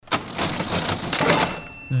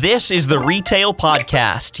This is the Retail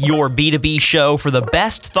Podcast, your B2B show for the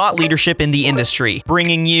best thought leadership in the industry,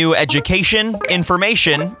 bringing you education,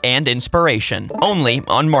 information, and inspiration, only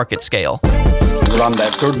on Market Scale. We're on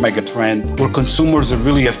that third mega trend where consumers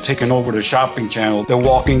really have taken over the shopping channel. They're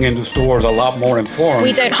walking into stores a lot more informed.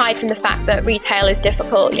 We don't hide from the fact that retail is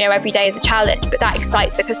difficult. You know, every day is a challenge, but that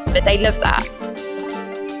excites the customer. They love that.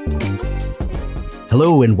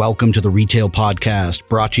 Hello and welcome to the Retail Podcast,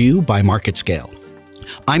 brought to you by Market Scale.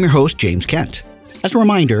 I'm your host, James Kent. As a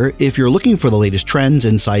reminder, if you're looking for the latest trends,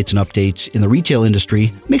 insights, and updates in the retail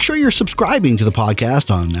industry, make sure you're subscribing to the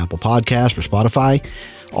podcast on Apple Podcasts or Spotify.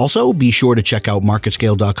 Also, be sure to check out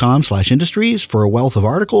marketscale.com/industries for a wealth of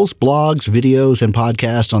articles, blogs, videos, and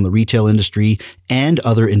podcasts on the retail industry and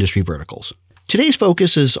other industry verticals. Today's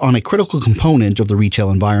focus is on a critical component of the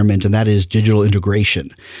retail environment, and that is digital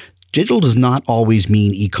integration. Digital does not always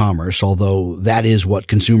mean e-commerce, although that is what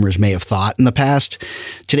consumers may have thought in the past.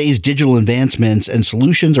 Today's digital advancements and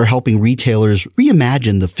solutions are helping retailers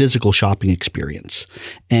reimagine the physical shopping experience.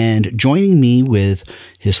 And joining me with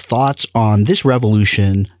his thoughts on this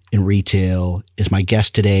revolution in retail is my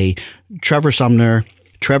guest today, Trevor Sumner.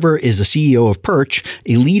 Trevor is the CEO of Perch,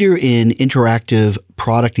 a leader in interactive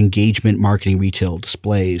product engagement marketing retail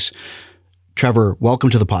displays. Trevor, welcome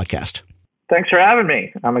to the podcast. Thanks for having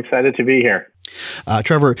me. I'm excited to be here.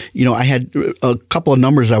 Trevor, I had a couple of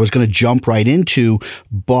numbers I was going to jump right into,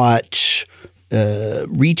 but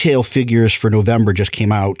retail figures for November just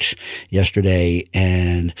came out yesterday,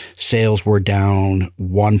 and sales were down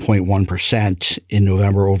 1.1% in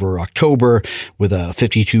November over October, with a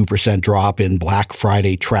 52% drop in Black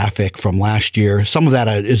Friday traffic from last year. Some of that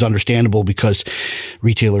is understandable because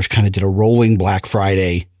retailers kind of did a rolling Black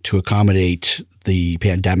Friday to accommodate the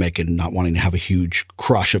pandemic and not wanting to have a huge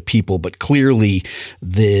crush of people. But clearly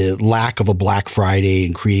the lack of a Black Friday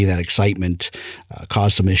and creating that excitement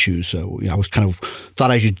caused some issues. So I was kind of thought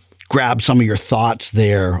I should grab some of your thoughts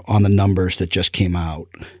there on the numbers that just came out.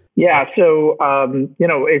 Yeah. So,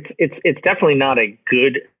 it's definitely not a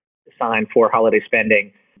good sign for holiday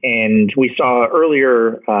spending. And we saw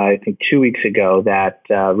earlier, I think 2 weeks ago, that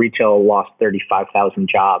retail lost 35,000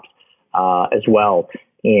 jobs as well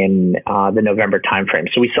in the November timeframe.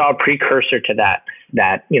 So we saw a precursor to that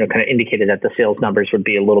kind of indicated that the sales numbers would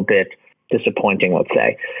be a little bit disappointing, let's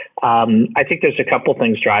say. I think there's a couple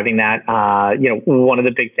things driving that. One of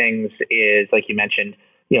the big things is, like you mentioned,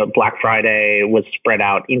 Black Friday was spread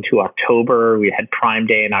out into October. We had Prime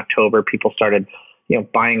Day in October. People started,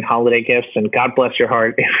 buying holiday gifts, and God bless your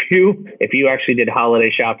heart. If you actually did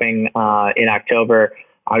holiday shopping in October,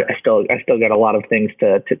 I still got a lot of things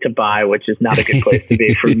to buy, which is not a good place to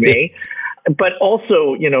be for me. But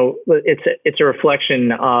also, it's a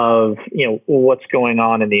reflection of, what's going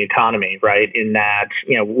on in the economy, right? In that,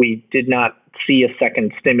 we did not see a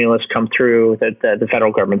second stimulus come through, that the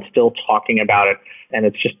federal government's still talking about it, and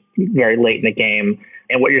it's just very late in the game.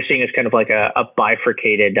 And what you're seeing is kind of like a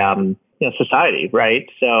bifurcated, society, right?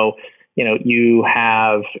 So, you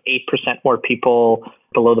have 8% more people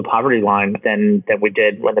below the poverty line than we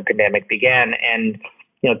did when the pandemic began. And,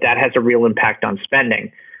 that has a real impact on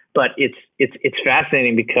spending. But it's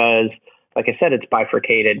fascinating because, like I said, it's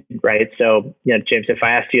bifurcated, right? So, James, if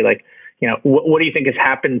I asked you, what do you think has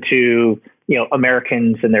happened to,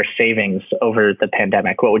 Americans and their savings over the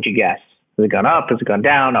pandemic? What would you guess? Has it gone up? Has it gone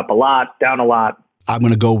down? Up a lot? Down a lot? I'm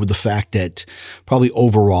going to go with the fact that probably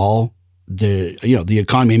overall, the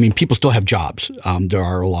economy, people still have jobs. There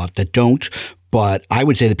are a lot that don't, but I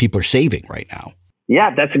would say that people are saving right now.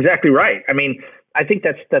 Yeah, that's exactly right. I think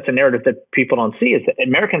that's a narrative that people don't see, is that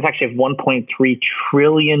Americans actually have $1.3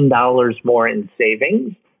 trillion more in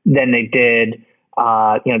savings than they did,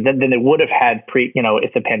 than they would have had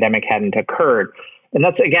if the pandemic hadn't occurred. And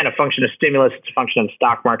that's, again, a function of stimulus. It's a function of the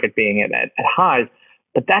stock market being at highs,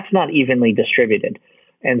 but that's not evenly distributed.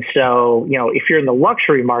 And so, if you're in the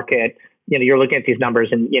luxury market, you're looking at these numbers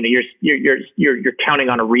and, you're counting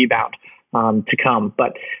on a rebound to come.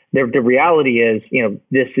 But the reality is,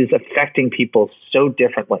 this is affecting people so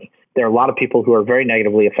differently. There are a lot of people who are very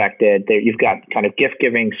negatively affected. You've got kind of gift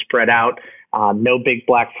giving spread out, no big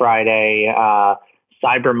Black Friday.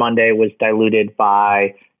 Cyber Monday was diluted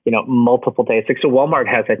by, multiple days. So Walmart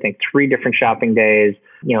has, I think, 3 different shopping days.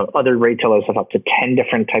 Other retailers have up to 10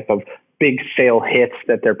 different type of big sale hits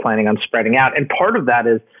that they're planning on spreading out. And part of that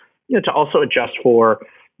is, to also adjust for,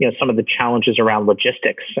 some of the challenges around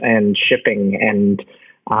logistics and shipping. And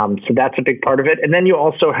so that's a big part of it. And then you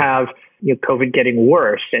also have, COVID getting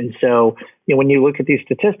worse. And so, when you look at these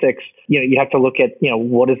statistics, you have to look at,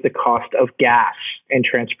 what is the cost of gas and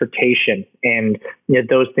transportation and,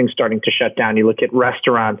 those things starting to shut down. You look at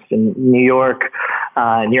restaurants in New York,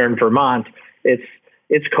 and you're in Vermont,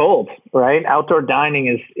 it's cold, right? Outdoor dining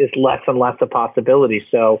is less and less a possibility.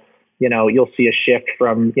 So, you'll see a shift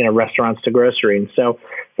from, restaurants to grocery. And so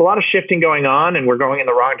it's a lot of shifting going on, and we're going in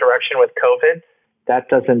the wrong direction with COVID. That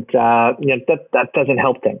doesn't, that doesn't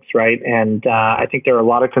help things, right? And I think there are a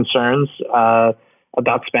lot of concerns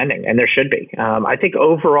about spending, and there should be. I think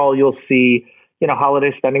overall you'll see,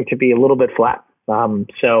 holiday spending to be a little bit flat. I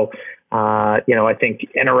think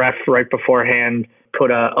NRF right beforehand put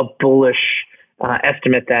a bullish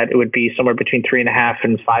estimate that it would be somewhere between 3.5%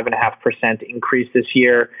 and 5.5% increase this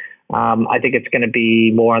year. I think it's going to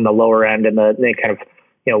be more on the lower end and the kind of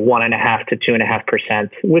 1.5% to 2.5%,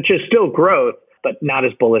 which is still growth, but not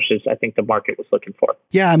as bullish as I think the market was looking for.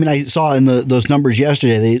 Yeah, I mean, I saw in those numbers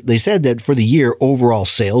yesterday, they said that for the year, overall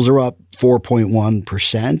sales are up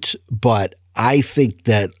 4.1%, but I think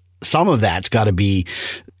that some of that's got to be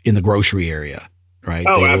in the grocery area, right?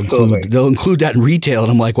 Oh, absolutely. They'll include that in retail,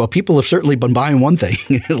 and I'm like, well, people have certainly been buying one thing,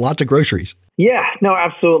 lots of groceries. Yeah, no,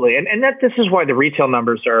 absolutely. And this is why the retail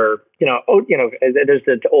numbers are, there's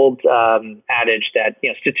the old adage that,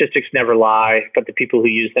 statistics never lie, but the people who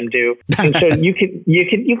use them do. And so you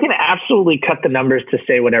can absolutely cut the numbers to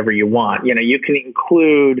say whatever you want. You can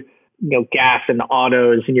include, gas and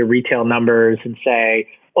autos in your retail numbers and say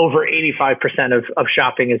over 85% of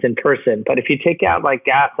shopping is in person. But if you take out like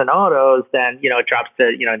gas and autos, then, it drops to,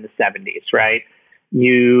 in the 70s, right?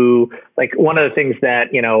 One of the things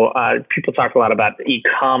that, people talk a lot about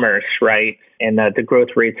e-commerce, right? And the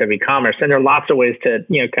growth rates of e-commerce. And there are lots of ways to,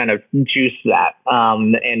 kind of juice that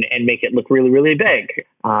and make it look really, really big.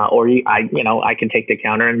 I can take the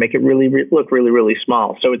counter and make it look really, really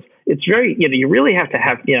small. So it's very, you really have to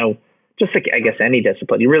have, just like, I guess, any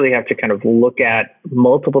discipline, you really have to kind of look at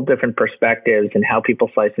multiple different perspectives and how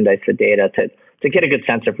people slice and dice the data to get a good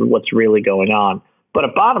sense of what's really going on. But a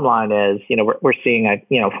bottom line is, we're seeing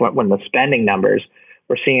when the spending numbers,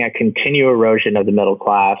 we're seeing a continued erosion of the middle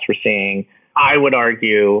class. We're seeing, I would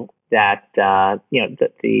argue that, that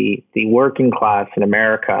the working class in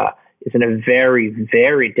America is in a very,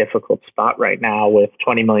 very difficult spot right now with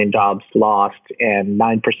 20 million jobs lost and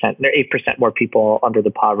 8% more people under the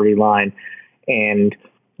poverty line, and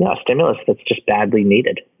a stimulus that's just badly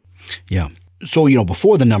needed. Yeah. So,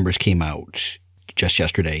 before the numbers came out just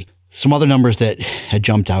yesterday, some other numbers that had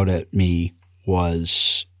jumped out at me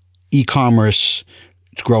was e-commerce.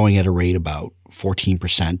 It's growing at a rate about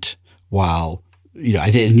 14%, while,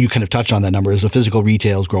 and you kind of touched on that number, as the physical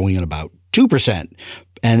retail is growing at about 2%.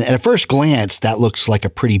 And at first glance, that looks like a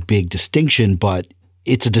pretty big distinction, but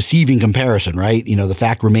it's a deceiving comparison, right? The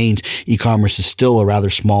fact remains e-commerce is still a rather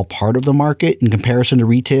small part of the market in comparison to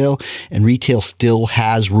retail, and retail still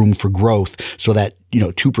has room for growth. So that,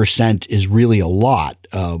 2% is really a lot.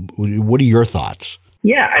 What are your thoughts?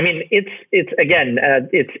 Yeah, I mean,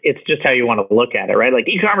 it's just how you want to look at it, right? Like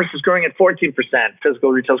e-commerce is growing at 14%,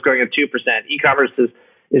 physical retail is growing at 2%. E-commerce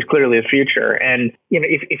is clearly a future. And,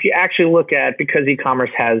 if you actually look at, because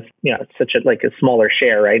e-commerce has, such a smaller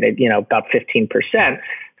share, right? About 15%,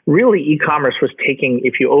 really e-commerce was taking,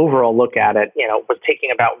 if you overall look at it, was taking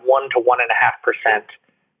about 1 to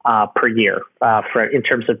 1.5% per year in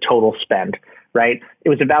terms of total spend, right? It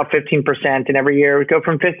was about 15%, and every year it would go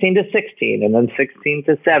from 15 to 16, and then 16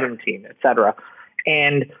 to 17, et cetera.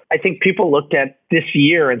 And I think people looked at this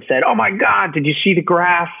year and said, oh my God, did you see the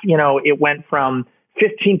graph? It went from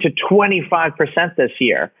 15 to 25% this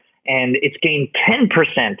year, and it's gained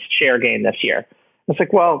 10% share gain this year. It's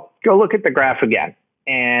like, well, go look at the graph again,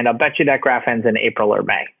 and I'll bet you that graph ends in April or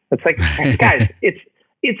May. It's like, guys,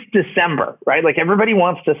 it's December, right? Like everybody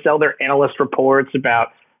wants to sell their analyst reports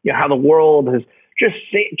about how the world has just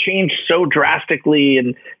changed so drastically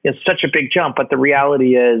and it's such a big jump. But the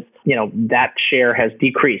reality is, that share has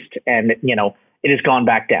decreased and, it has gone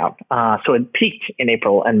back down. So it peaked in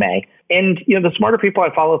April and May. And, the smarter people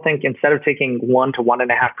I follow think instead of taking 1 to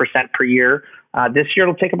 1.5% per year, this year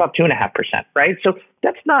it'll take about 2.5%, right? So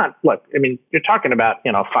that's not, look, I mean, you're talking about, a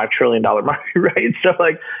 $5 trillion market, right? So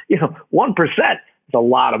 1% is a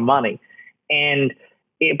lot of money. And,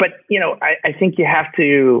 but, I think you have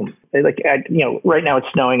to, right now it's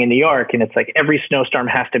snowing in New York, and it's like every snowstorm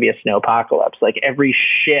has to be a snowpocalypse. Like every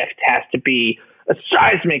shift has to be a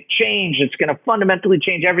seismic change. It's going to fundamentally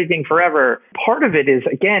change everything forever. Part of it is,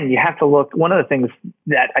 again, you have to look, one of the things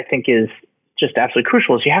that I think is just absolutely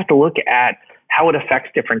crucial is you have to look at how it affects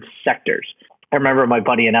different sectors. I remember my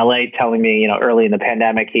buddy in LA telling me, early in the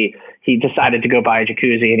pandemic, he decided to go buy a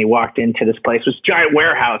jacuzzi, and he walked into this place, this giant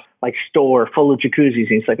warehouse, store full of jacuzzis.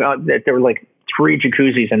 And he's like, oh, there were 3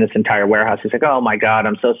 jacuzzis in this entire warehouse. He's like, oh my God,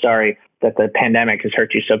 I'm so sorry that the pandemic has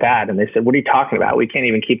hurt you so bad. And they said, what are you talking about? We can't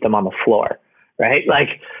even keep them on the floor. right?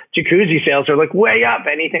 Like jacuzzi sales are like way up.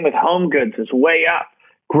 Anything with home goods is way up.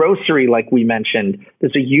 Grocery, like we mentioned,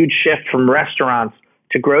 there's a huge shift from restaurants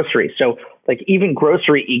to grocery. So like even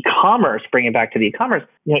grocery e-commerce, bring it back to the e-commerce,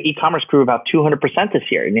 e-commerce grew about 200% this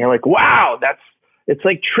year. And you're like, wow, it's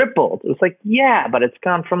like tripled. It's like, yeah, but it's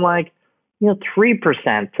gone from like,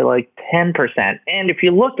 3% to like 10%. And if you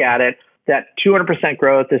look at it, that 200%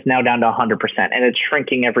 growth is now down to 100%. And it's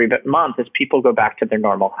shrinking every month as people go back to their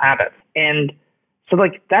normal habits. And so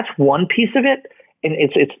like, that's one piece of it. And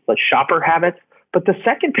it's like shopper habits. But the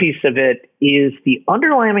second piece of it is the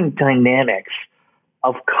underlying dynamics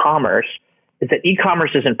of commerce is that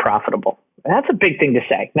e-commerce isn't profitable. And that's a big thing to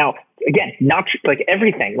say. Now, again, not like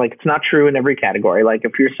everything, like it's not true in every category. Like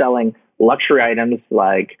if you're selling luxury items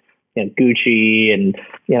like Gucci and,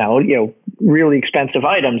 really expensive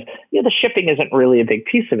items, the shipping isn't really a big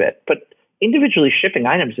piece of it. But individually shipping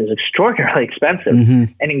items is extraordinarily expensive.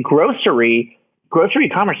 Mm-hmm. And in grocery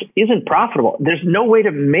e-commerce isn't profitable. There's no way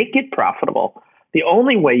to make it profitable. The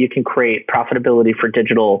only way you can create profitability for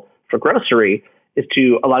digital for grocery is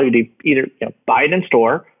to allow you to either buy it in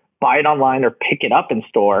store, buy it online, or pick it up in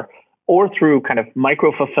store, or through kind of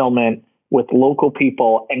micro fulfillment with local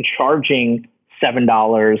people and charging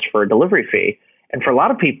 $7 for a delivery fee. And for a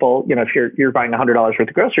lot of people, if you're buying $100 worth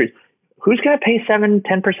of groceries, who's going to pay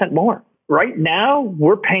 7-10% more? Right now,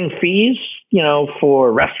 we're paying fees,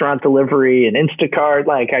 for restaurant delivery and Instacart.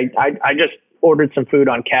 Like I just ordered some food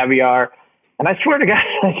on Caviar. And I swear to God,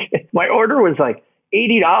 like, my order was like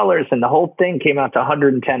 $80 and the whole thing came out to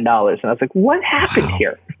 $110. And I was like, what happened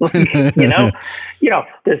here? There's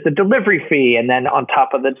the delivery fee. And then on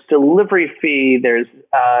top of the delivery fee, there's,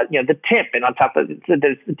 the tip. And on top of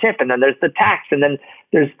there's the tip. And then there's the tax. And then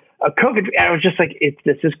there's a COVID. I was just like,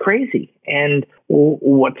 this is crazy. And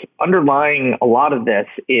what's underlying a lot of this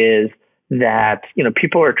is that,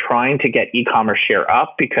 people are trying to get e-commerce share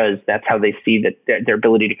up because that's how they see that their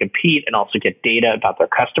ability to compete and also get data about their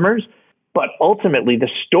customers. But ultimately, the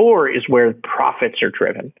store is where profits are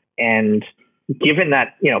driven. And given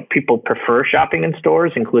that, people prefer shopping in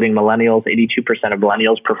stores, including millennials, 82% of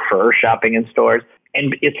millennials prefer shopping in stores,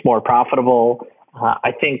 and it's more profitable.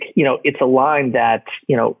 I think, it's a line that,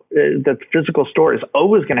 the physical store is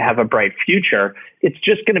always going to have a bright future. It's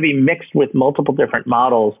just going to be mixed with multiple different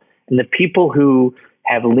models. And the people who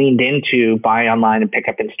have leaned into buy online and pick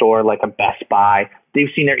up in store, like a Best Buy, they've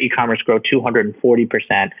seen their e-commerce grow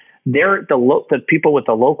 240%. They're the people with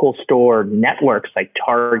the local store networks like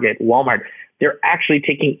Target, Walmart, they're actually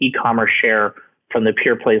taking e-commerce share from the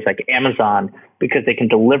pure plays like Amazon because they can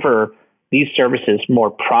deliver these services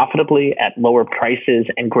more profitably at lower prices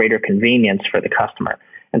and greater convenience for the customer.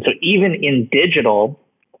 And so even in digital,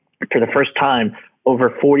 for the first time,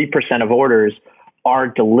 over 40% of orders are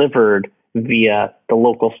delivered via the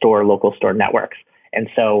local store networks. And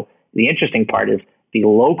so the interesting part is the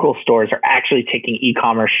local stores are actually taking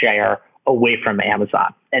e-commerce share away from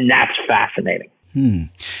Amazon. And that's fascinating.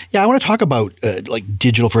 Yeah, I want to talk about like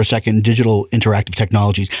digital for a second, digital interactive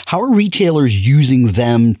technologies. How are retailers using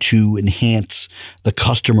them to enhance the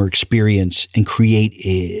customer experience and create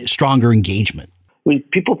a stronger engagement?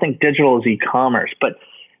 People think digital is e-commerce, but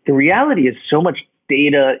the reality is so much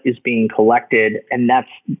data is being collected, and that's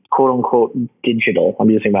quote unquote digital. I'm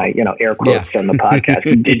using my air quotes on the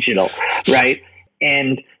podcast, digital, right?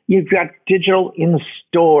 And you've got digital in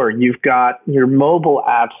store. You've got your mobile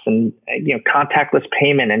apps and contactless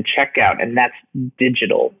payment and checkout, and that's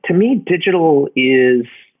digital. To me, digital is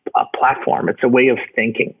a platform. It's a way of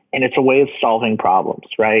thinking, and it's a way of solving problems,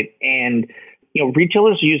 right? And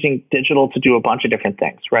retailers are using digital to do a bunch of different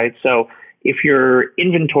things, right? So if your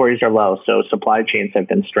inventories are low, so supply chains have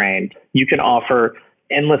been strained, you can offer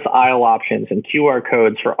endless aisle options and QR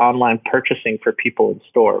codes for online purchasing for people in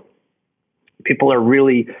store. People are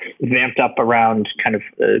really vamped up around kind of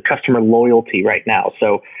customer loyalty right now.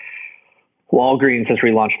 So Walgreens has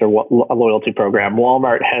relaunched their loyalty program.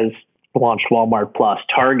 Walmart has launched Walmart Plus,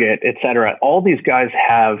 Target, et cetera. All these guys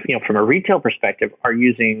have, from a retail perspective, are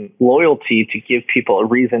using loyalty to give people a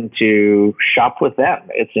reason to shop with them.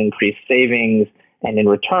 It's increased savings, and in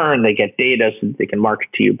return, they get data so that they can market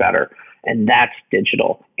to you better. And that's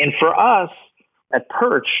digital. And for us at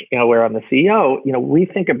Perch, where I'm the CEO, we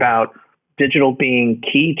think about digital being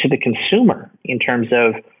key to the consumer in terms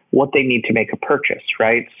of what they need to make a purchase,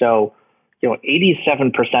 right? So,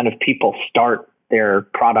 87% of people start their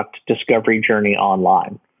product discovery journey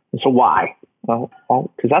online. And so why? Well,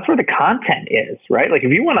 because that's where the content is, right? Like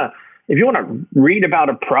if you want to read about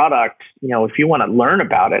a product, if you want to learn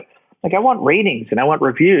about it, like I want ratings and I want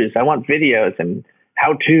reviews, I want videos and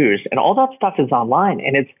how-tos, and all that stuff is online.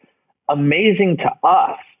 And it's amazing to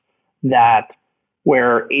us that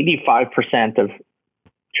where 85% of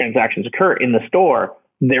transactions occur in the store,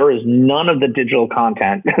 there is none of the digital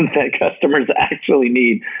content that customers actually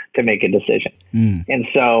need to make a decision. And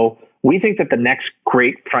so we think that the next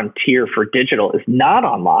great frontier for digital is not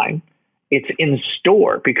online, it's in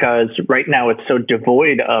store, because right now it's so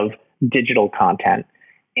devoid of digital content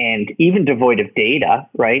and even devoid of data,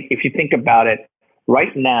 right? If you think about it,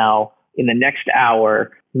 right now, in the next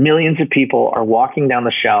hour, millions of people are walking down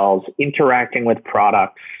the shelves, interacting with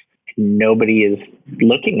products. Nobody is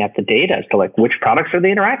looking at the data as to like which products are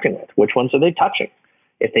they interacting with, which ones are they touching.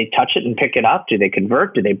 If they touch it and pick it up, do they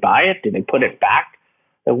convert? Do they buy it? Do they put it back?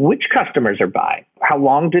 Which customers are buying? How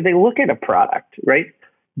long do they look at a product, right?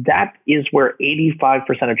 That is where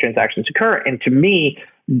 85% of transactions occur. And to me,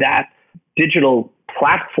 that digital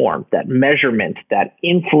platform, that measurement, that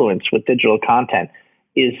influence with digital content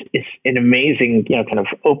is an amazing, kind of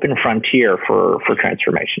open frontier for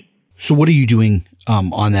transformation. So what are you doing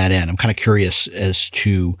on that end? I'm kind of curious as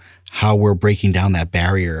to how we're breaking down that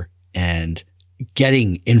barrier and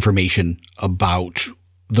getting information about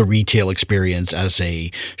the retail experience as a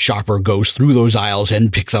shopper goes through those aisles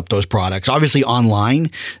and picks up those products. Obviously online,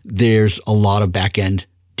 there's a lot of back-end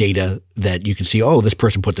data that you can see, oh, this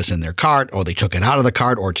person put this in their cart, or they took it out of the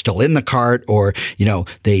cart, or it's still in the cart, or,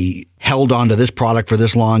 they held on to this product for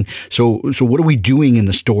this long. So what are we doing in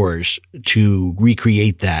the stores to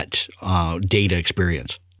recreate that data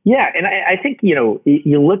experience? Yeah. And I think,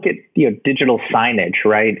 you look at, digital signage,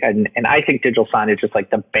 right? And I think digital signage is like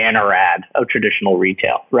the banner ad of traditional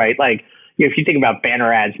retail, right? Like, if you think about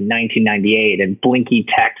banner ads in 1998 and blinky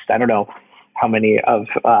text, I don't know how many of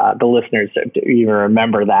the listeners even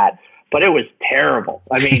remember that, but it was terrible.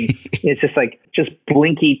 I mean, it's just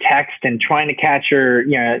blinky text and trying to catch your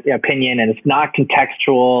opinion, and it's not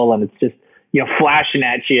contextual, and it's just, flashing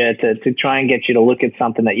at you to try and get you to look at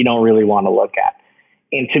something that you don't really want to look at.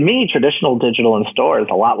 And to me, traditional digital in store is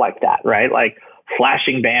a lot like that, right? Like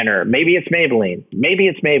flashing banner. Maybe it's Maybelline. Maybe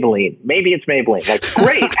it's Maybelline. Maybe it's Maybelline. Like,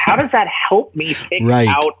 great. How does that help me pick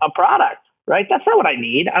out a product, right? That's not what I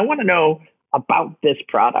need. I want to know about this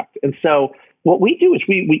product. And so what we do is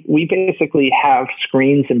we basically have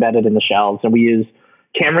screens embedded in the shelves, and we use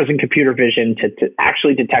cameras and computer vision to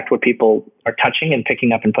actually detect what people are touching and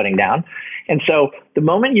picking up and putting down. And so the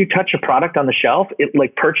moment you touch a product on the shelf, it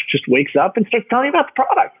like Perch just wakes up and starts telling you about the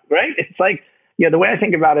product, right? It's like, the way I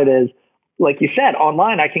think about it is, like you said,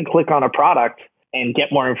 online, I can click on a product and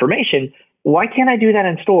get more information. Why can't I do that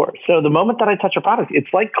in store? So the moment that I touch a product,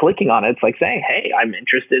 it's like clicking on it. It's like saying, hey, I'm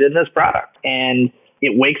interested in this product. And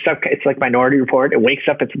it wakes up. It's like Minority Report. It wakes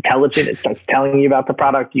up. It's intelligent. It starts telling you about the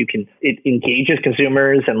product. It engages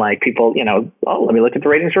consumers and like people, oh, let me look at the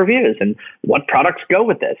ratings, reviews, and what products go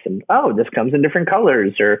with this. And, oh, this comes in different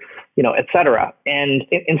colors, or, et cetera. And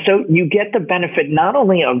so you get the benefit not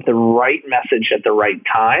only of the right message at the right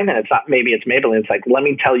time. And it's not, maybe it's Maybelline. It's like, let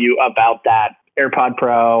me tell you about that AirPod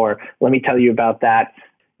Pro, or let me tell you about that,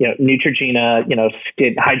 Neutrogena,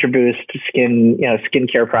 skin Hydro Boost skin,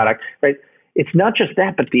 skincare product, right? It's not just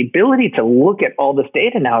that, but the ability to look at all this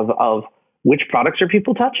data now of which products are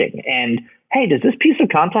people touching, and hey, does this piece of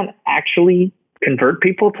content actually convert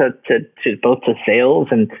people to both to sales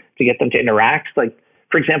and to get them to interact? Like,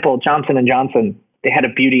 for example, Johnson & Johnson, they had a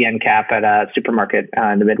beauty end cap at a supermarket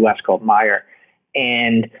in the Midwest called Meijer.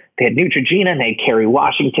 And they had Neutrogena, and they had Kerry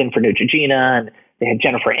Washington for Neutrogena, and they had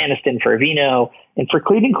Jennifer Aniston for Aveeno. And for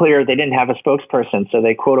Clean & Clear, they didn't have a spokesperson, so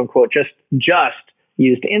they quote unquote just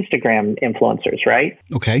used Instagram influencers, right?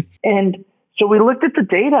 Okay. And so we looked at the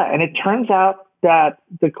data, and it turns out that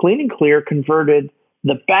the Clean & Clear converted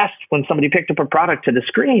the best when somebody picked up a product to the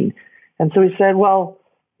screen. And so we said, well,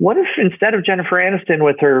 what if instead of Jennifer Aniston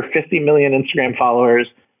with her 50 million Instagram followers,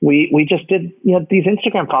 we just did, these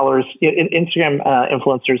Instagram followers, Instagram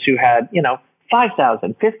influencers who had,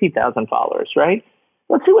 5,000, 50,000 followers, right?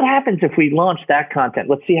 Let's see what happens if we launch that content.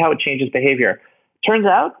 Let's see how it changes behavior. Turns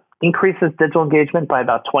out, increases digital engagement by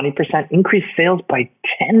about 20%, increased sales by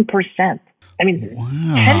 10%. I mean, wow.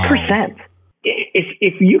 10%.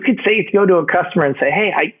 If you could go to a customer and say,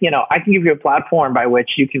 hey, I can give you a platform by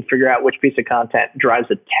which you can figure out which piece of content drives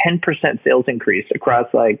a 10% sales increase across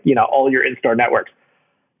all your in-store networks.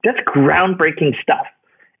 That's groundbreaking stuff.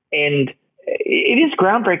 And it is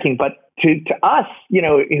groundbreaking, but to us,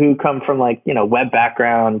 who come from web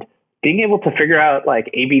background, being able to figure out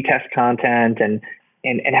A/B test content and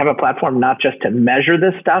have a platform not just to measure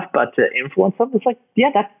this stuff, but to influence them, it's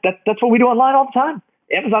that's what we do online all the time.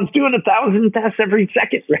 Amazon's doing 1,000 tests every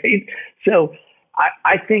second, right? So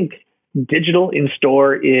I think digital in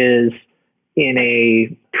store is in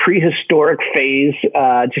a prehistoric phase,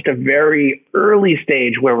 just a very early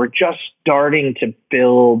stage where we're just starting to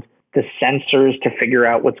build the sensors to figure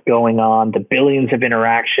out what's going on, the billions of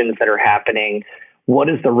interactions that are happening. What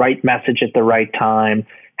is the right message at the right time?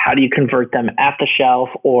 How do you convert them at the shelf?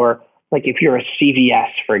 Or like if you're a CVS,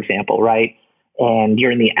 for example, right? And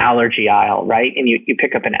you're in the allergy aisle, right? And you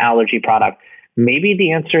pick up an allergy product. Maybe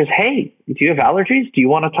the answer is, hey, do you have allergies? Do you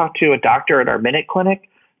want to talk to a doctor at our Minute Clinic?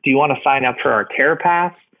 Do you want to sign up for our Care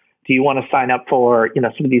Pass? Do you want to sign up for,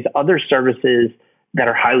 some of these other services that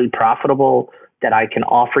are highly profitable that I can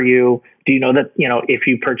offer you? Do you know that, if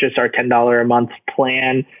you purchase our $10 a month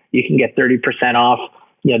plan, you can get 30% off,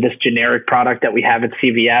 this generic product that we have at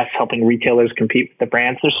CVS, helping retailers compete with the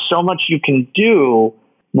brands? There's so much you can do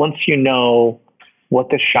once you know what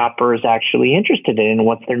the shopper is actually interested in and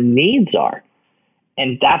what their needs are.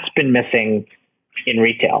 And that's been missing in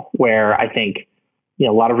retail, where I think, a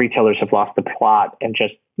lot of retailers have lost the plot and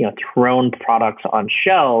just, thrown products on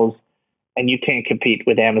shelves, and you can't compete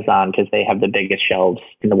with Amazon because they have the biggest shelves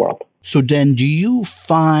in the world. So then do you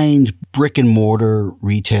find brick and mortar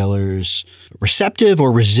retailers receptive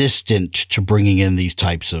or resistant to bringing in these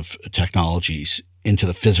types of technologies into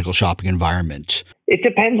the physical shopping environment? It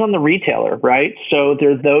depends on the retailer, right? So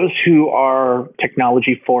there are those who are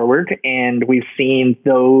technology forward, and we've seen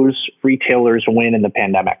those retailers win in the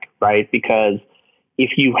pandemic, right? Because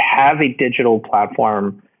if you have a digital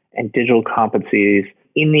platform and digital competencies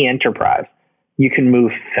in the enterprise, you can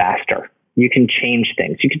move faster. You can change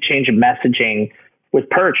things. You can change messaging with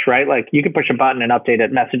Perch, right? Like you can push a button and update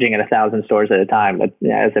it messaging in 1,000 stores at a time as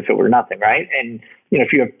if it were nothing, right? And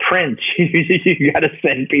if you have print, you got to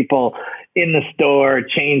send people in the store,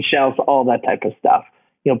 change shelves, all that type of stuff.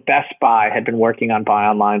 Best Buy had been working on buy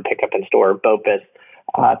online, pick up in store, BOPIS,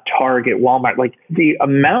 Target, Walmart. Like the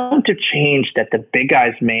amount of change that the big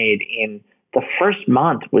guys made in the first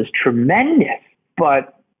month was tremendous.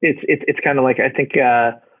 But it's kind of like, I think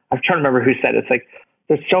I'm trying to remember who said it. It's like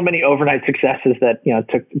there's so many overnight successes that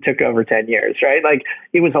took over 10 years, right? Like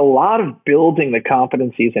it was a lot of building the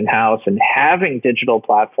competencies in house and having digital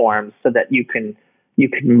platforms so that you can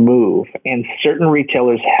move. And certain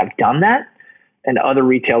retailers have done that, and other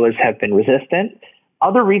retailers have been resistant.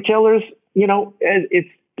 Other retailers, it's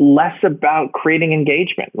less about creating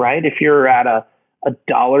engagement, right? If you're at a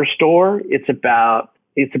dollar store, it's about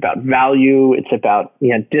value, it's about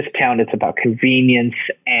discount, it's about convenience,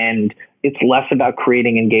 and it's less about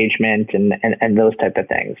creating engagement and those type of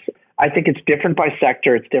things. I think it's different by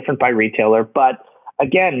sector, it's different by retailer, but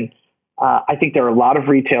again, I think there are a lot of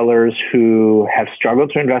retailers who have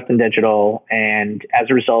struggled to invest in digital, and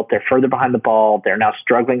as a result, they're further behind the ball. They're now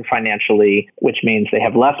struggling financially, which means they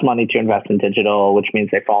have less money to invest in digital, which means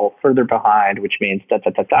they fall further behind, which means It's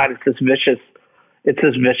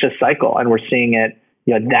this vicious cycle, and we're seeing it.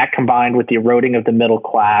 That combined with the eroding of the middle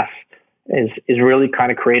class is really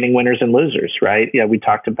kind of creating winners and losers, right? We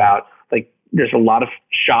talked about like there's a lot of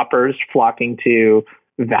shoppers flocking to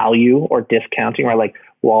value or discounting, right? Like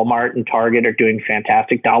Walmart and Target are doing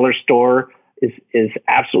fantastic. Dollar store is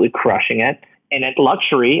absolutely crushing it. And at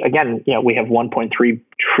luxury, again, we have $1.3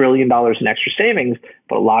 trillion in extra savings,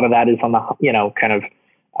 but a lot of that is on the,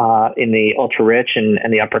 in the ultra rich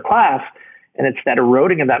and the upper class. And it's that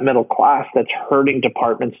eroding of that middle class that's hurting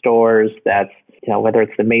department stores. That's, whether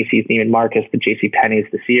it's the Macy's, Neiman Marcus, the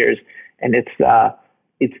JCPenney's, the Sears. And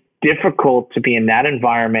it's difficult to be in that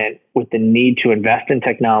environment with the need to invest in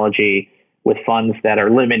technology with funds that are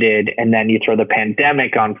limited. And then you throw the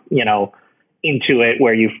pandemic on, into it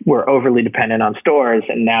where you were overly dependent on stores.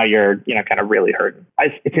 And now you're, kind of really hurting.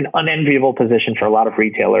 It's an unenviable position for a lot of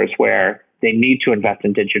retailers where they need to invest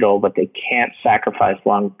in digital, but they can't sacrifice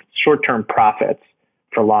short-term profits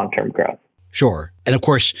for long-term growth. Sure. And of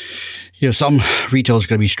course, some retailers are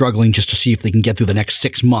going to be struggling just to see if they can get through the next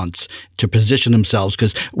 6 months to position themselves.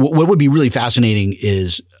 Because what would be really fascinating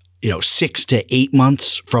is, 6 to 8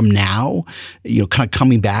 months from now, kind of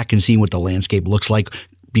coming back and seeing what the landscape looks like,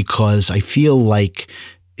 because I feel like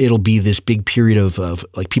it'll be this big period of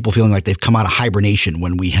like people feeling like they've come out of hibernation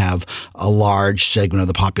when we have a large segment of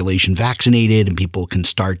the population vaccinated and people can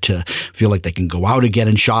start to feel like they can go out again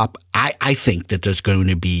and shop. I think that there's going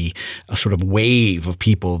to be a sort of wave of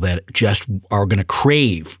people that just are going to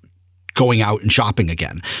crave going out and shopping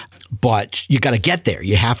again. But you got to get there.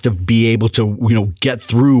 You have to be able to, get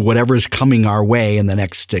through whatever is coming our way in the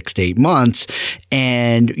next 6 to 8 months.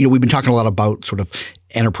 And, we've been talking a lot about sort of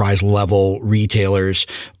enterprise level retailers,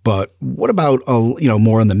 but what about,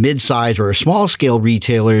 more on the mid-size or small scale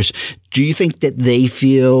retailers? Do you think that they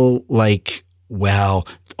feel like, well,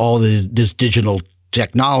 all this digital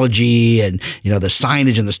technology and, the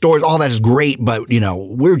signage in the stores, all that is great, but,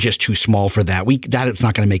 we're just too small for that. It's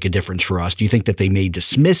not going to make a difference for us. Do you think that they may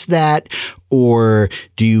dismiss that, or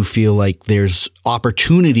do you feel like there's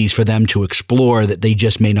opportunities for them to explore that they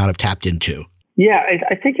just may not have tapped into? Yeah,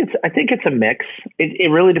 I think it's a mix. It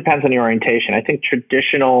really depends on the orientation. I think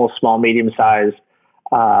traditional small, medium-sized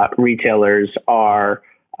retailers are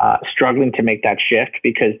struggling to make that shift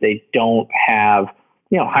because they don't have,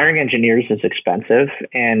 hiring engineers is expensive,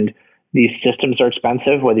 and these systems are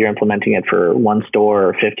expensive, whether you're implementing it for one store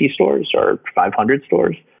or 50 stores or 500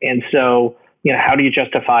 stores. And so, how do you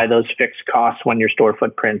justify those fixed costs when your store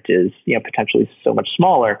footprint is, potentially so much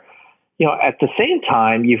smaller? At the same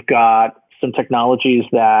time, you've got some technologies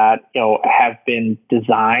that, have been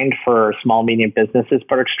designed for small, medium businesses,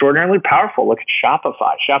 but are extraordinarily powerful. Look at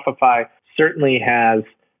Shopify. Shopify certainly has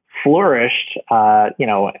flourished, but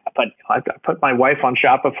I put my wife on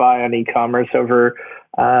Shopify on e-commerce over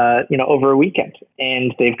a weekend,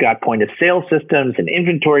 and they've got point of sale systems and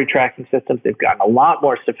inventory tracking systems. They've gotten a lot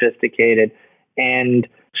more sophisticated, and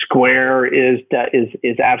Square is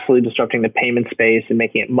absolutely disrupting the payment space and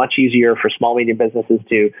making it much easier for small, medium businesses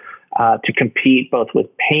to compete both with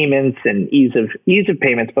payments and ease of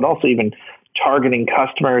payments, but also even targeting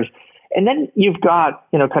customers. And then you've got,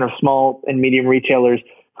 kind of small and medium retailers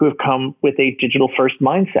who have come with a digital first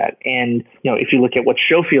mindset. And, if you look at what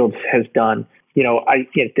Showfields has done,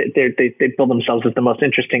 they build themselves as the most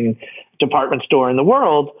interesting department store in the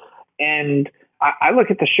world. And I look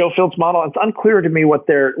at the Showfields model. It's unclear to me what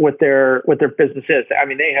their business is. I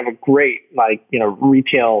mean, they have a great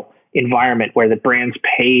retail environment where the brands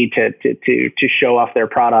pay to show off their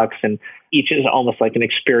products, and each is almost like an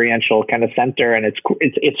experiential kind of center, and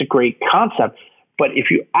it's a great concept. But if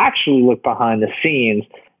you actually look behind the scenes,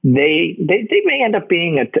 they may end up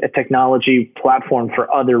being a technology platform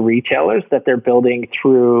for other retailers that they're building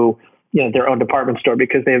through their own department store,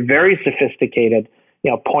 because they have very sophisticated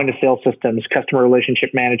point of sale systems, customer relationship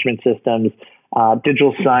management systems,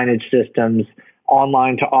 digital signage systems,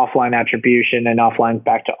 online to offline attribution, and offline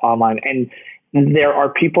back to online. And there are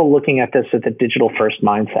people looking at this with a digital first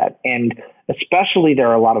mindset. And especially there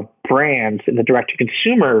are a lot of brands in the direct to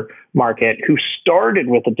consumer market who started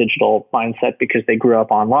with a digital mindset because they grew up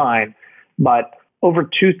online. But over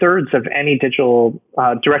 2/3 of any digital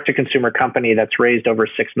direct to consumer company that's raised over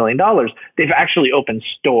 $6 million, they've actually opened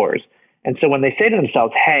stores. And so when they say to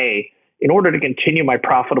themselves, hey, in order to continue my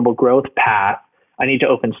profitable growth path, I need to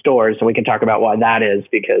open stores. And we can talk about why that is,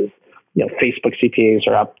 because Facebook CPAs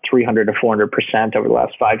are up 300 to 400% over the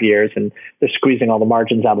last 5 years, and they're squeezing all the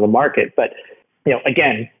margins out of the market. But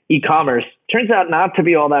again, e-commerce turns out not to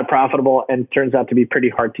be all that profitable and turns out to be pretty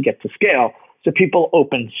hard to get to scale. So people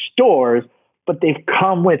open stores, but they've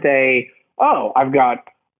come with I've got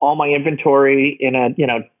all my inventory in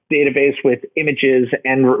a database with images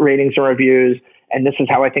and ratings and reviews, and this is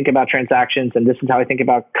how I think about transactions, and this is how I think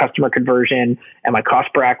about customer conversion and my cost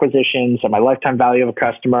per acquisitions and my lifetime value of a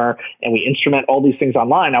customer, and we instrument all these things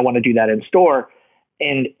online. I want to do that in store.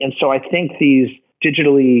 And so I think these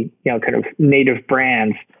digitally, kind of native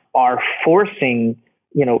brands are forcing,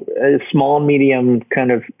 small, medium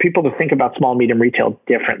kind of people to think about small, medium retail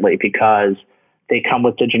differently because they come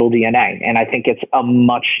with digital DNA. And I think it's a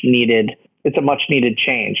much needed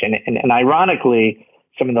change. And ironically,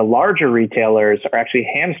 some of the larger retailers are actually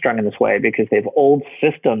hamstrung in this way because they have old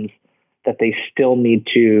systems that they still need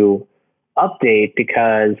to update,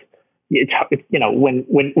 because it's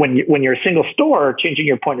when you're a single store, changing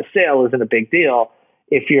your point of sale isn't a big deal.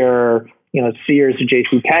 If you're Sears or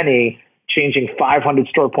JCPenney, changing 500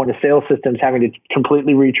 store point of sale systems, having to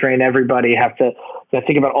completely retrain everybody, have to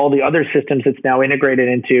think about all the other systems it's now integrated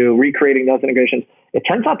into, recreating those integrations, it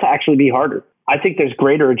turns out to actually be harder. I think there's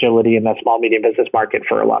greater agility in that small, medium business market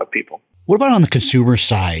for a lot of people. What about on the consumer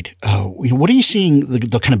side? What are you seeing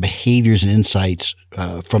the kind of behaviors and insights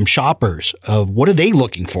from shoppers of what are they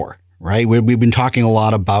looking for, right? We've been talking a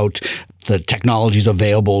lot about the technologies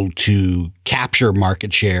available to capture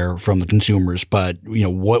market share from the consumers, but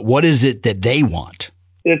what is it that they want?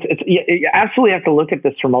 You absolutely have to look at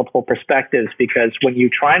this from multiple perspectives, because when you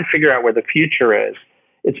try and figure out where the future is,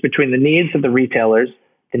 it's between the needs of the retailers,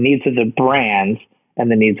 the needs of the brands,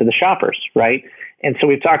 and the needs of the shoppers, right? And so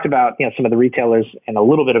we've talked about some of the retailers and a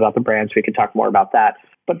little bit about the brands. We could talk more about that.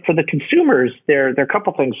 But for the consumers, there are a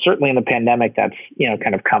couple things certainly in the pandemic that's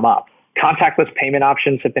kind of come up. Contactless payment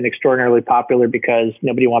options have been extraordinarily popular because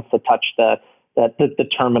nobody wants to touch the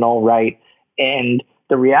terminal, right? And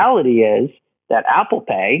the reality is that Apple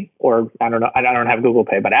Pay, or I don't have Google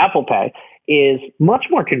Pay, but Apple Pay is much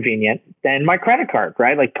more convenient than my credit card,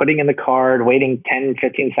 right? Like putting in the card, waiting 10,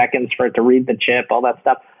 15 seconds for it to read the chip, all that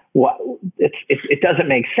stuff. It doesn't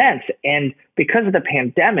make sense. And because of the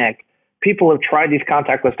pandemic, people have tried these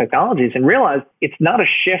contactless technologies and realized it's not a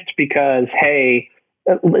shift because, hey,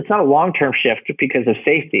 it's not a long-term shift because of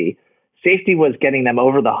safety. Safety was getting them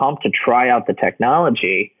over the hump to try out the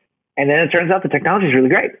technology. And then it turns out the technology is really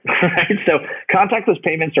great, right? So contactless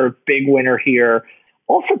payments are a big winner here.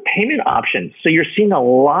 Also payment options. So you're seeing a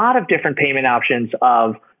lot of different payment options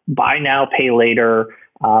of buy now, pay later,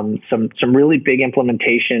 some really big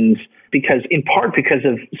implementations because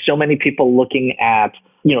of so many people looking at,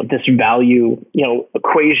 this value,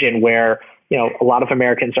 equation where, a lot of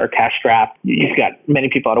Americans are cash strapped. You've got many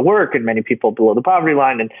people out of work and many people below the poverty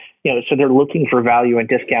line. And, so they're looking for value and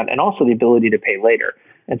discount and also the ability to pay later.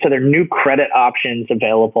 And so there are new credit options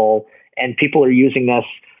available and people are using this.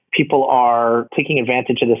 People are taking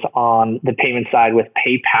advantage of this on the payment side with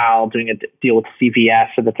PayPal, doing a deal with CVS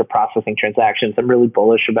so that they're processing transactions. I'm really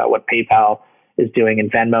bullish about what PayPal is doing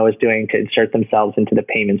and Venmo is doing to insert themselves into the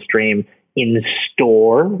payment stream in the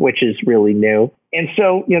store, which is really new. And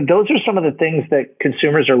so, those are some of the things that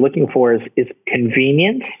consumers are looking for is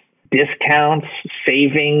convenience, discounts,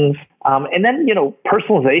 savings, and then,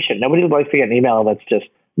 personalization. Nobody likes to get an email that's just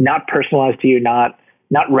not personalized to you, not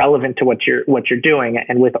relevant to what you're doing.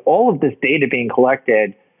 And with all of this data being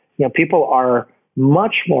collected, people are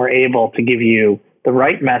much more able to give you the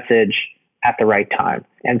right message at the right time.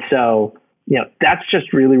 And so, that's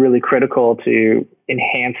just really, really critical to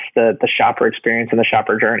enhance the shopper experience and the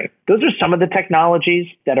shopper journey. Those are some of the technologies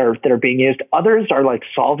that are being used. Others are like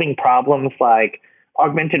solving problems, like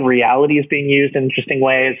augmented reality is being used in interesting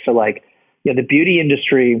ways. So like, the beauty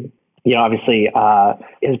industry, obviously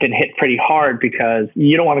has been hit pretty hard because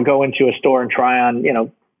you don't want to go into a store and try on,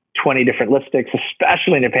 20 different lipsticks,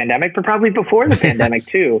 especially in a pandemic, but probably before the pandemic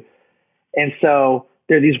too. And so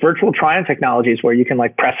there are these virtual try-on technologies where you can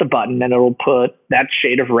like press a button and it'll put that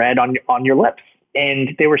shade of red on your lips. And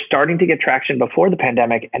they were starting to get traction before the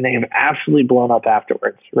pandemic and they have absolutely blown up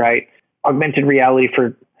afterwards, right? Augmented reality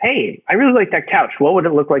for, hey, I really like that couch. What would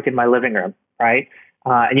it look like in my living room, right?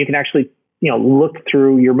 And you can actually look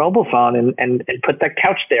through your mobile phone and put that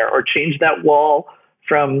couch there or change that wall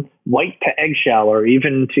from white to eggshell or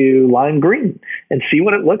even to lime green and see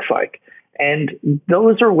what it looks like. And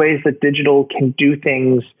those are ways that digital can do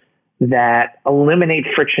things that eliminate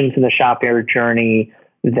frictions in the shopper journey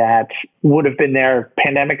that would have been there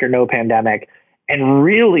pandemic or no pandemic and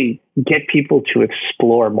really get people to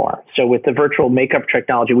explore more. So with the virtual makeup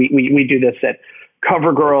technology, we do this at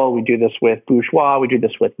CoverGirl, we do this with Bourjois, we do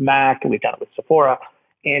this with MAC, and we've done it with Sephora.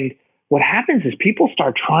 And what happens is people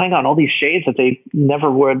start trying on all these shades that they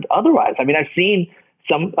never would otherwise. I mean, I've seen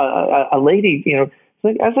a lady, I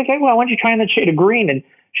was like, hey, well, why don't you try on that shade of green? And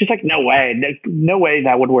she's like, no way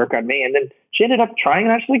that would work on me. And then she ended up trying it.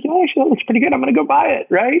 And I was like, actually, that looks pretty good. I'm going to go buy it,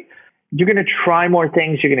 right? You're going to try more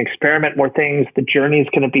things. You're going to experiment more things. The journey is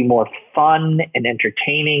going to be more fun and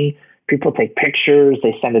entertaining. People take pictures.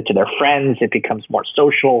 They send it to their friends. It becomes more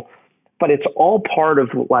social. But it's all part of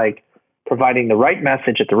like providing the right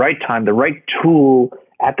message at the right time, the right tool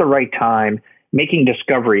at the right time, making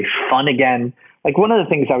discovery fun again. Like one of the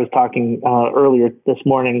things I was talking earlier this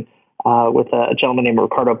morning with a gentleman named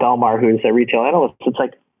Ricardo Belmar, who's a retail analyst. It's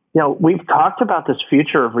like, we've talked about this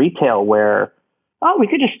future of retail where, we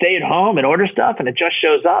could just stay at home and order stuff and it just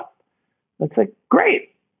shows up. It's like,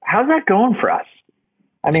 great. How's that going for us?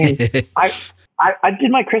 I mean, I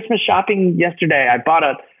did my Christmas shopping yesterday. I bought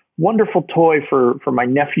a wonderful toy for my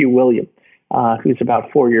nephew, William, who's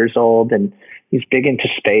about 4 years old, and he's big into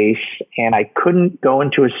space. And I couldn't go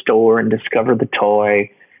into a store and discover the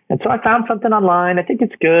toy. And so I found something online. I think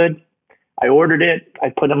it's good. I ordered it.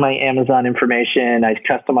 I put in my Amazon information. I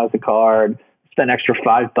customized the card, spent extra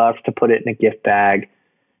 $5 to put it in a gift bag.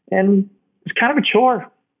 And it's kind of a chore,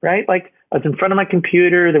 right? Like I was in front of my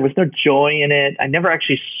computer. There was no joy in it. I never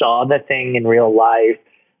actually saw the thing in real life.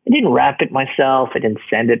 I didn't wrap it myself. I didn't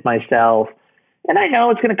send it myself. And I know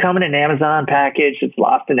it's going to come in an Amazon package. It's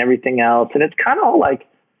lost in everything else. And it's kind of all like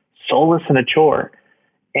soulless and a chore.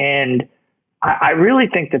 And I really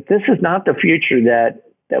think that this is not the future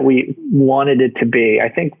that we wanted it to be. I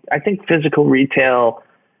think physical retail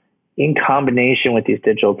in combination with these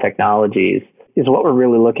digital technologies is what we're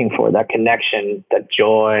really looking for, that connection, that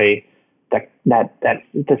joy, that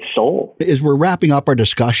soul. As we're wrapping up our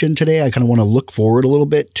discussion today, I kind of want to look forward a little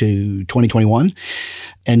bit to 2021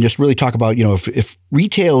 and just really talk about, if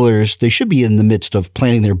retailers, they should be in the midst of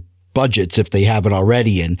planning their budgets if they haven't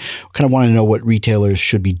already, and kind of want to know what retailers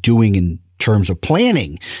should be doing in terms of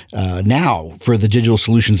planning now for the digital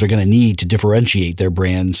solutions they're going to need to differentiate their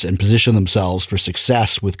brands and position themselves for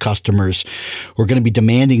success with customers who are going to be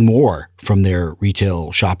demanding more from their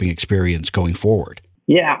retail shopping experience going forward?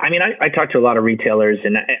 Yeah, I mean, I talk to a lot of retailers,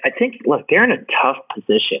 and I think, look, they're in a tough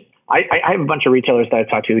position. I have a bunch of retailers that I've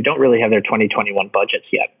talked to who don't really have their 2021 budgets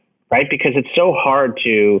yet, right? Because it's so hard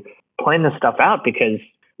to plan this stuff out because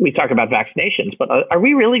we talk about vaccinations, but are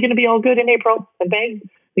we really going to be all good in April and May?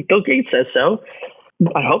 Bill Gates says so.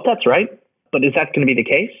 I hope that's right. But is that going to be the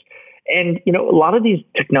case? And, a lot of these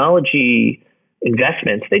technology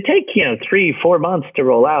investments, they take, 3-4 months to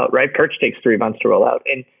roll out, right? Perch takes 3 months to roll out.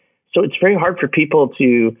 And so it's very hard for people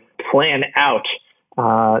to plan out,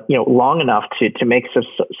 long enough to make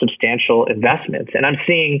substantial investments. And I'm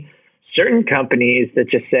seeing certain companies that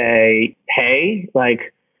just say, hey,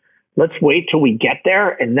 let's wait till we get there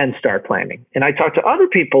and then start planning. And I talk to other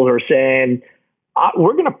people who are saying,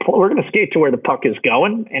 we're gonna skate to where the puck is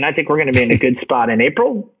going, and I think we're gonna be in a good spot in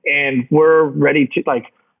April, and we're ready to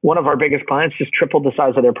one of our biggest clients just tripled the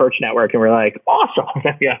size of their Perch network, and we're like, awesome,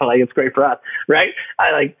 it's great for us, right?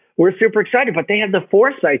 We're super excited, but they have the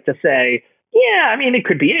foresight to say, yeah, I mean, it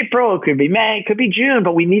could be April, it could be May, it could be June,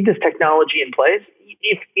 but we need this technology in place,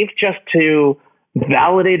 if just to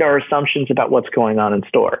validate our assumptions about what's going on in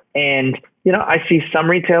store. And, I see some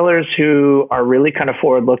retailers who are really kind of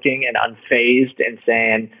forward-looking and unfazed and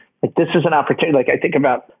saying, this is an opportunity. I think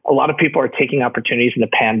about a lot of people are taking opportunities in the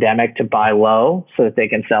pandemic to buy low so that they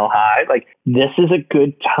can sell high. This is a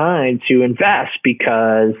good time to invest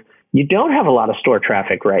because you don't have a lot of store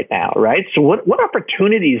traffic right now, right? So what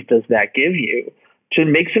opportunities does that give you to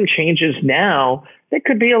make some changes now that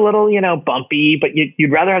could be a little, bumpy, but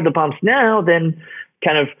you'd rather have the bumps now than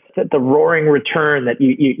kind of the roaring return that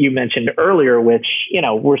you mentioned earlier, which,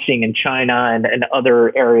 we're seeing in China and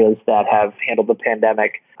other areas that have handled the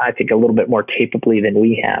pandemic, I think, a little bit more capably than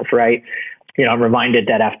we have, right? I'm reminded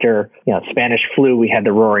that after, Spanish flu, we had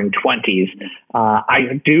the roaring 20s.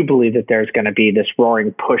 I do believe that there's going to be this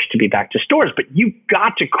roaring push to be back to stores, but you've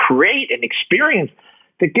got to create an experience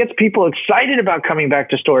that gets people excited about coming back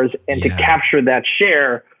to stores and to capture that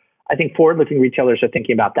share. I think forward-looking retailers are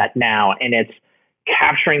thinking about that now, and it's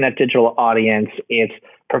capturing that digital audience. It's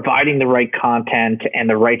providing the right content and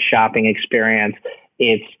the right shopping experience.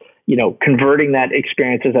 It's, converting that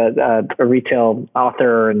experience as a retail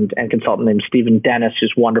author and consultant named Stephen Dennis,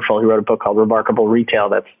 who's wonderful. He wrote a book called Remarkable Retail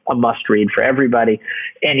that's a must-read for everybody.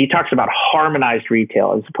 And he talks about harmonized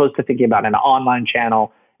retail as opposed to thinking about an online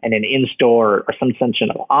channel and an in-store or some sense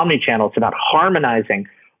of omni-channel. It's about harmonizing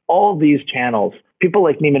all these channels. People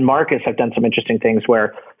like Neiman Marcus have done some interesting things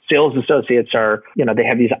where sales associates are, they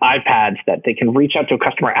have these iPads that they can reach out to a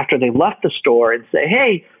customer after they left the store and say,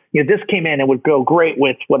 hey, this came in and would go great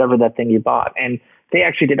with whatever that thing you bought. And they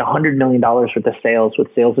actually did $100 million worth of sales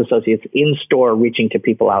with sales associates in store reaching to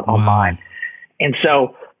people out online. And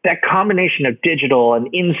so that combination of digital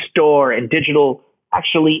and in store and digital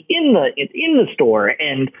actually in the store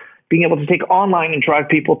and being able to take online and drive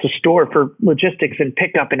people to store for logistics and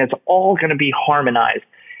pickup, and it's all going to be harmonized.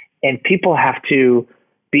 And people have to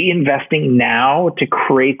be investing now to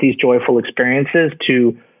create these joyful experiences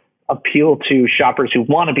to appeal to shoppers who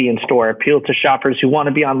want to be in store, appeal to shoppers who want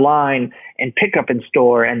to be online and pick up in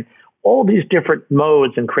store, and all these different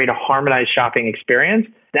modes and create a harmonized shopping experience.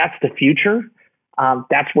 That's the future.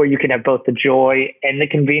 That's where you can have both the joy and the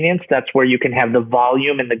convenience. That's where you can have the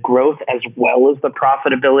volume and the growth as well as the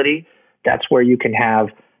profitability. That's where you can have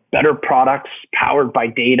better products powered by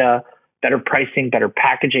data, better pricing, better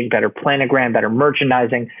packaging, better planogram, better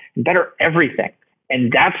merchandising, and better everything.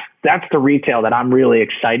 And that's the retail that I'm really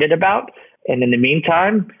excited about. And in the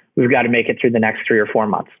meantime, we've got to make it through the next 3 or 4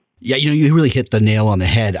 months. Yeah, you really hit the nail on the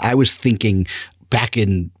head. I was thinking back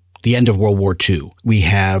in the end of World War II, we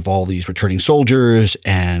have all these returning soldiers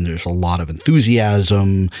and there's a lot of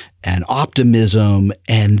enthusiasm and optimism.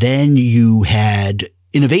 And then you had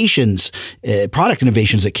innovations, product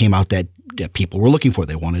innovations that came out that people were looking for.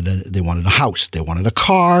 They wanted a house, they wanted a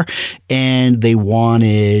car, and they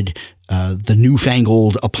wanted the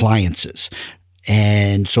newfangled appliances.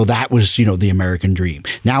 And so that was, the American dream.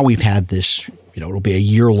 Now we've had this, it'll be a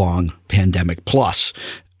year-long pandemic plus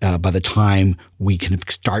by the time we can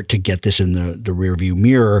start to get this in the rearview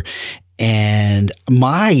mirror. And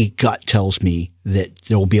my gut tells me that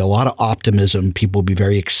there will be a lot of optimism. People will be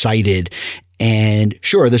very excited. And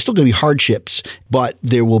sure, there's still going to be hardships, but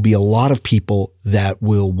there will be a lot of people that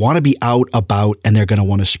will want to be out about and they're going to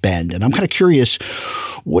want to spend. And I'm kind of curious,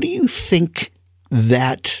 what do you think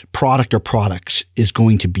that product or products is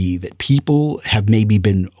going to be that people have maybe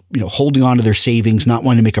been, holding on to their savings, not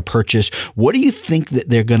wanting to make a purchase? What do you think that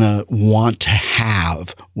they're going to want to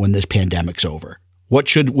have when this pandemic's over? What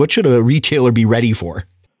should a retailer be ready for?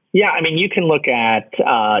 Yeah, I mean, you can look at,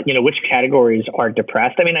 which categories are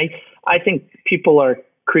depressed. I mean, I think people are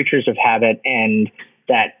creatures of habit, and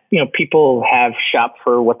that, people have shopped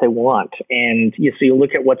for what they want. And so you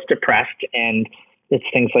look at what's depressed, and it's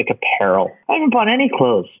things like apparel. I haven't bought any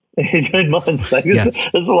clothes in months. This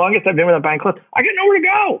is the longest I've been without buying clothes. I got nowhere to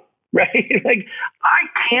go, right? Like, I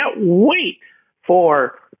can't wait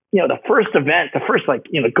for, the first event,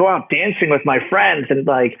 go out dancing with my friends, and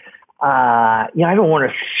I haven't worn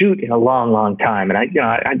a suit in a long, long time. And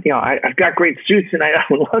I've got great suits, and I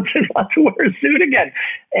would love to wear a suit again.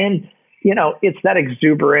 And, it's that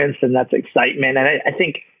exuberance and that's excitement. And I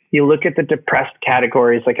think you look at the depressed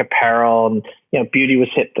categories like apparel, and, beauty was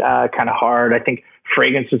hit kind of hard. I think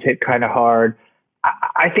fragrance was hit kind of hard.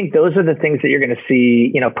 I think those are the things that you're going to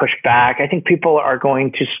see, push back. I think people are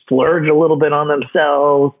going to splurge a little bit on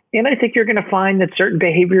themselves. And I think you're going to find that certain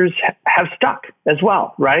behaviors have stuck as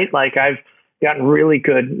well, right? Like, I've gotten really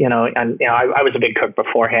good, and I was a big cook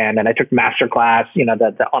beforehand, and I took masterclass,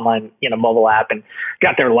 the online, mobile app, and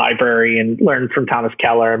got their library and learned from Thomas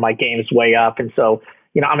Keller, and my game's way up. And so,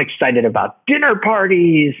 I'm excited about dinner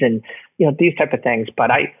parties and, these type of things.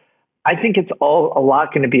 But I think it's a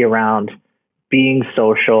lot going to be around being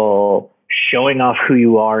social, showing off who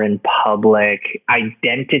you are in public,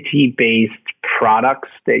 identity-based products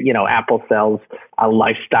that, Apple sells a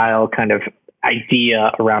lifestyle kind of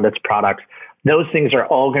idea around its products. Those things are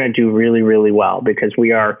all going to do really, really well, because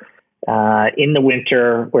we are in the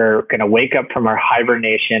winter. We're going to wake up from our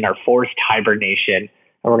hibernation, our forced hibernation,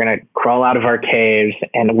 and we're going to crawl out of our caves.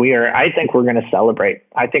 And I think we're going to celebrate.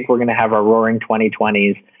 I think we're going to have our roaring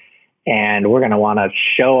 2020s, and we're going to want to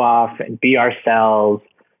show off and be ourselves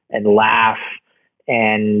and laugh.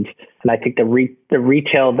 And I think the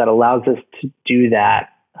retail that allows us to do that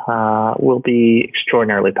will be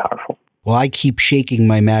extraordinarily powerful. Well, I keep shaking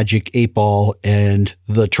my magic 8-ball, and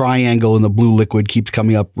the triangle in the blue liquid keeps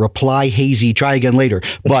coming up. Reply hazy, try again later.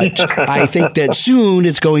 But I think that soon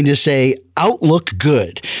it's going to say outlook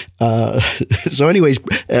good. So anyways,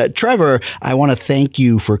 Trevor, I want to thank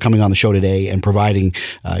you for coming on the show today and providing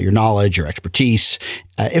your knowledge, your expertise.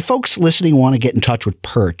 If folks listening want to get in touch with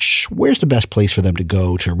Perch, where's the best place for them to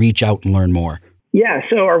go to reach out and learn more? Yeah,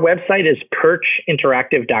 so our website is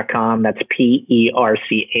perchinteractive.com. That's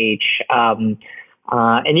PERCH.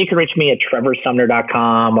 And you can reach me at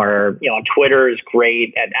trevorsumner.com, or, on Twitter is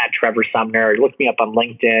great at Trevor Sumner. Look me up on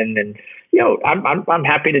LinkedIn, and, I'm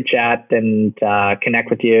happy to chat and connect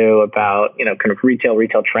with you about, kind of retail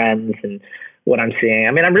trends and what I'm seeing.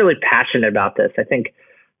 I mean, I'm really passionate about this. I think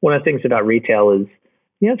one of the things about retail is,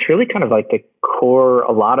 it's really kind of like the core,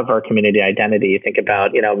 a lot of our community identity. You think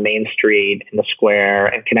about, Main Street and the square,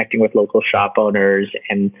 and connecting with local shop owners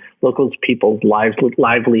and local people's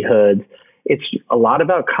livelihoods. It's a lot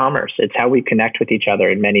about commerce. It's how we connect with each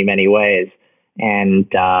other in many, many ways. And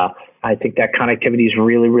I think that connectivity is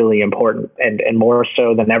really, really important, and more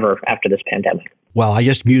so than ever after this pandemic. Well, I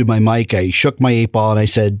just muted my mic. I shook my 8-ball and I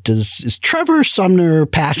said, is Trevor Sumner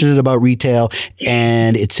passionate about retail?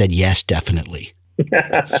 And it said, yes, definitely.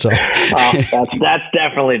 So that's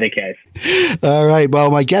definitely the case. All right.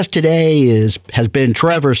 Well, my guest today has been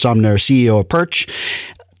Trevor Sumner, CEO of Perch.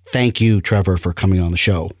 Thank you, Trevor, for coming on the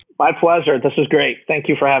show. My pleasure. This was great. Thank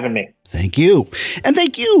you for having me. Thank you. And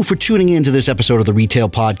thank you for tuning in to this episode of the Retail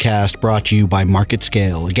Podcast, brought to you by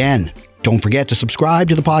MarketScale. Again, don't forget to subscribe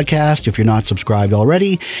to the podcast if you're not subscribed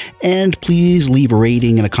already, and please leave a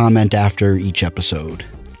rating and a comment after each episode.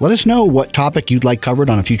 Let us know what topic you'd like covered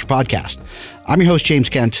on a future podcast. I'm your host, James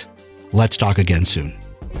Kent. Let's talk again soon.